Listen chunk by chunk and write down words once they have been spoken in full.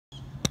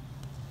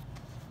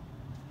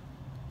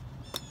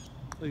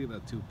Look at the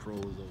two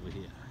pros over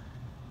here.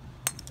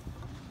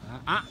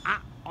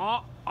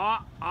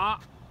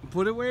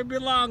 Put it where it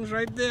belongs,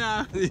 right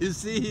there. You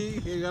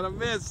see, you're gonna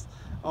miss.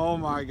 Oh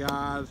my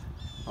God.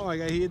 Oh my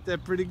God, he hit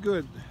that pretty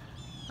good.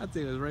 That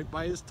thing was right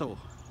by his toe.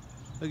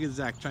 Look at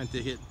Zach trying to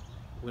hit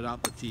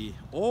without the tee.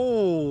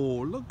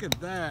 Oh, look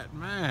at that,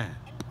 man.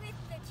 And with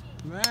the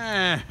tee.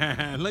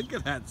 Man, look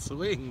at that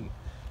swing.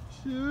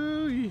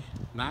 Shoo,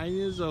 9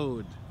 years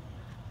old.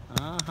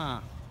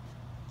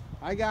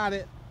 I got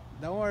it.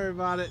 Don't worry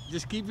about it.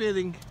 Just keep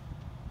hitting.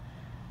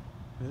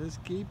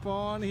 Just keep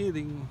on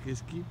hitting.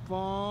 Just keep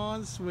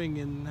on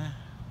swinging.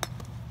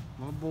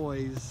 My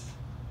boys,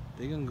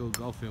 they're gonna go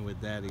golfing with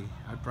Daddy.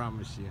 I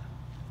promise you.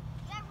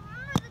 Yeah,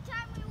 remember the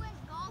time we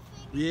went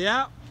golfing?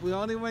 Yeah, we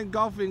only went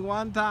golfing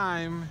one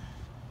time.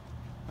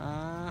 And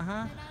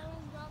I went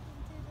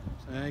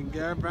golfing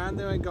too. And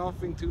Brandon went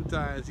golfing 2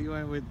 times. He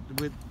went with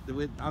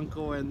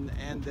Uncle and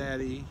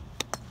Daddy.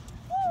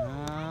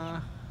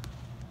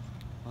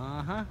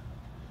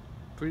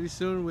 Pretty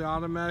soon we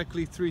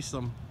automatically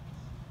threesome.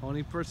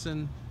 The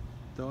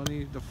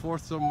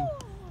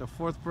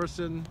fourth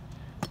person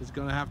is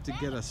gonna have to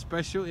get a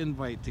special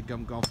invite to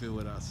come golfing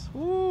with us.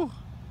 Woo!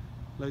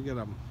 Look at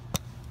them.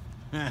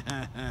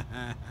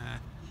 I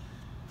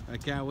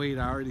can't wait.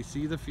 I already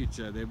see the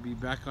future. They'll be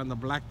back on the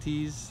black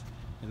tees,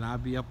 and I'll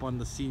be up on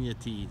the senior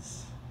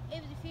tees.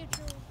 Maybe the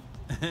future will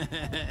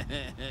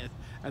be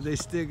And they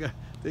still go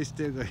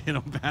hit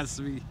them past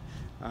me.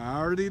 I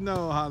already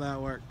know how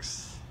that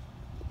works.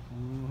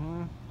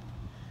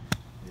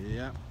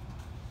 Yep.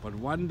 But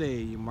one day,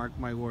 you mark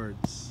my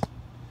words,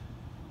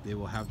 they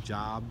will have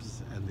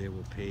jobs and they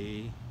will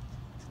pay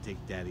to take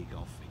Daddy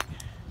golfing.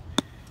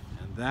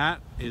 And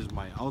that is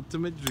my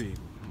ultimate dream.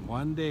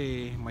 One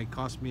day, it might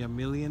cost me $1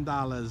 million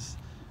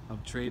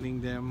of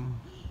training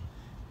them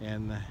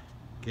and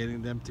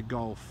getting them to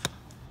golf.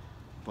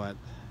 But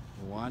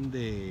one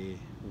day,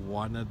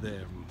 one of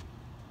them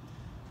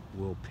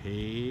will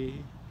pay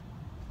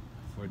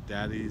for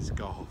Daddy's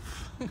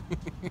golf.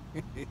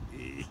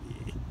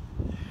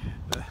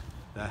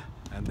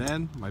 And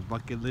then my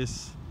bucket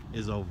list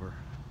is over.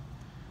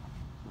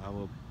 I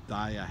will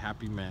die a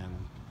happy man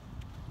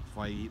if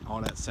I eat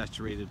all that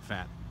saturated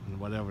fat and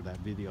whatever that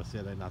video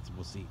said I'm not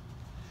supposed to eat.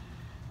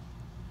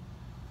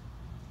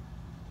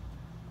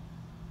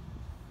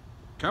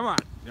 Come on.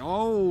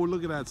 Oh,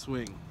 look at that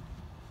swing.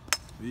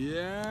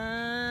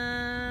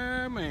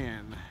 Yeah,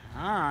 man.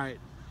 All right.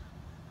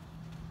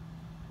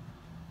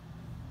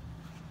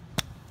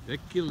 They're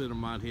killing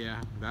them out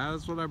here.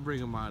 That's what I bring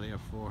them out here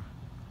for.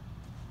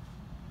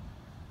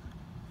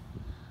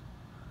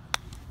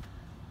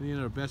 You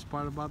know the best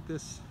part about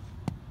this?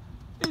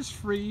 It's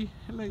free.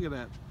 Look at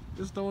that.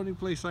 This is the only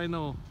place I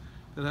know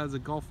that has a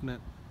golf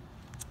net.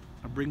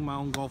 I bring my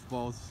own golf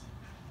balls.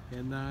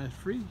 And it's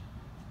free.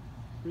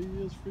 Free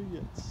as free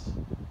gets.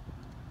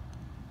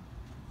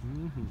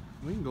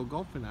 We can go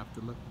golfing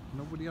after. Look,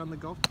 nobody on the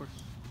golf course.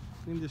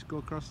 We can just go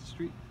across the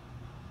street.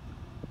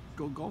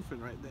 Go golfing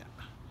right there.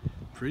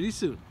 Pretty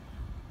soon.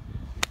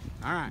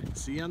 Alright,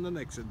 see you on the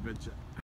next adventure.